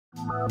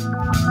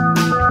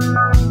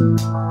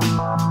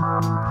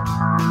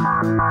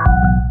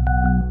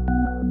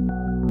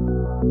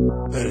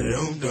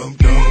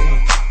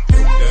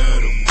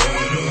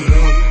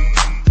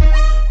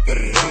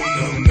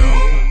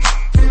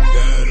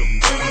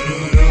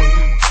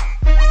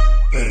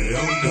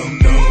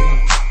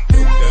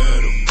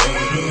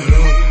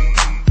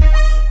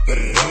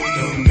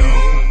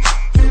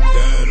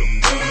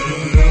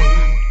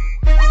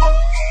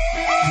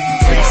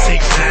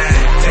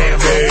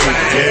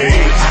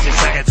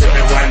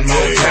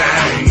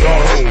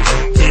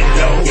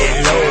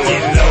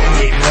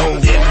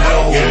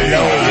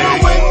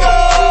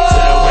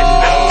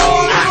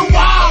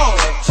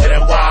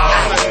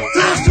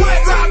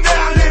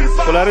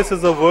Polaris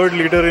is a world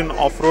leader in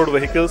off-road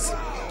vehicles.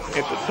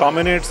 It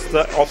dominates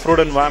the off-road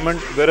environment.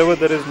 Wherever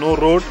there is no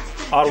road,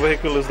 our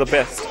vehicle is the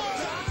best.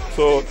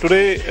 So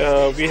today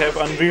we have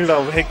unveiled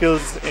our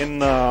vehicles in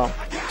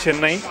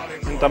Chennai,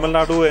 in Tamil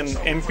Nadu, and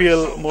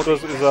MPL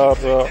Motors is our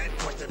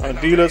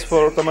dealers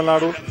for Tamil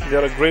Nadu. They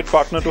are a great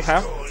partner to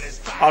have.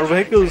 Our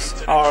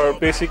vehicles are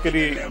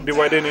basically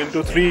divided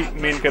into three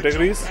main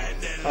categories,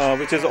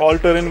 which is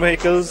all-terrain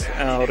vehicles,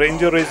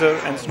 Ranger Racer,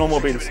 and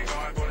snowmobiles.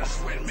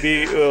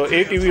 The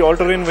ATV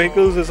all-terrain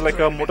vehicles is like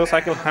a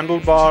motorcycle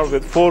handlebar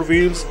with 4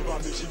 wheels,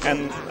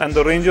 and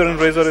the Ranger and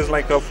Racer is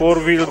like a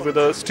 4-wheel with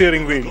a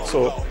steering wheel.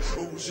 So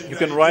you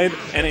can ride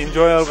and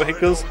enjoy our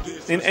vehicles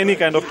in any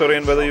kind of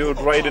terrain, whether you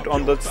ride it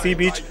on the sea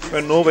beach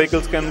where no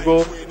vehicles can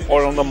go,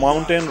 or on the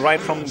mountain, right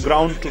from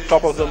ground to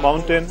top of the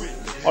mountain,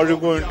 or you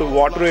go into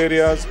water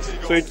areas.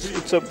 So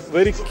it's a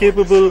very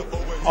capable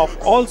of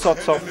all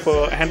sorts of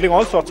handling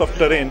all sorts of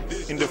terrain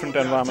in different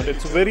environment.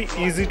 It's very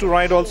easy to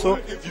ride also,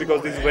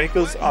 because these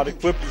vehicles are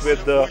equipped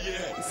with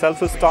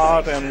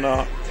self-start and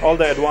all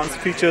the advanced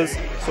features,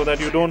 so that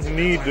you don't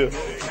need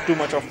too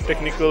much of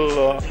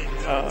technical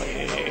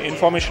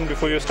information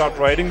before you start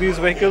riding these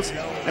vehicles,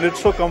 and it's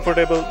so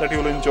comfortable that you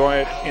will enjoy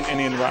it in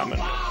any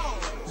environment.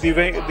 The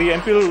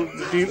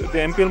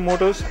MPL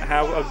Motors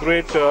have a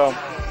great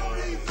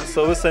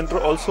service center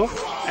also,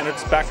 and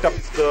it's backed up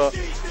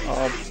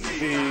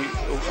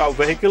our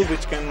vehicle,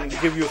 which can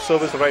give you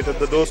service right at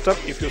the doorstep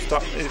if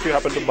you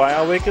happen to buy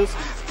our vehicles.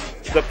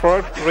 The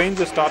product range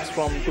starts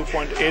from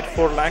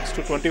 2.84 lakhs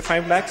to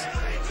 25 lakhs.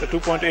 The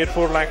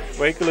 2.84 lakh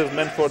vehicle is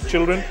meant for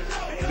children.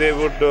 They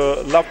would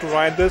love to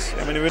ride this.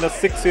 I mean, even a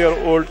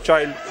 6-year-old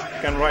child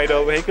can ride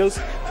our vehicles,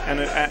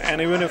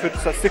 and even if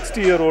it's a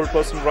 60-year-old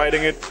person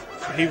riding it,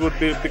 he would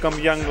become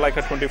young like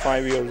a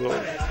 25 years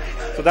old.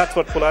 So that's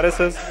what Polaris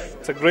is.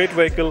 It's a great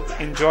vehicle.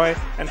 Enjoy,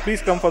 and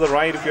please come for the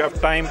ride if you have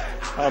time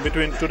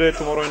between today,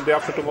 tomorrow, and day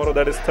after tomorrow.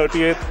 That is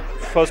 30th,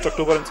 1st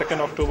October, and 2nd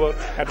October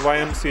at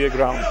YMCA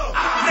ground.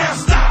 Now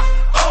stop,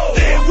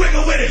 then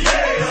wiggle with it.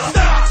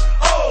 Stop,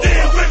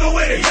 then wiggle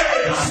with it.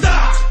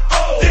 Stop,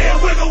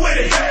 then wiggle with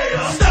it.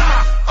 Stop.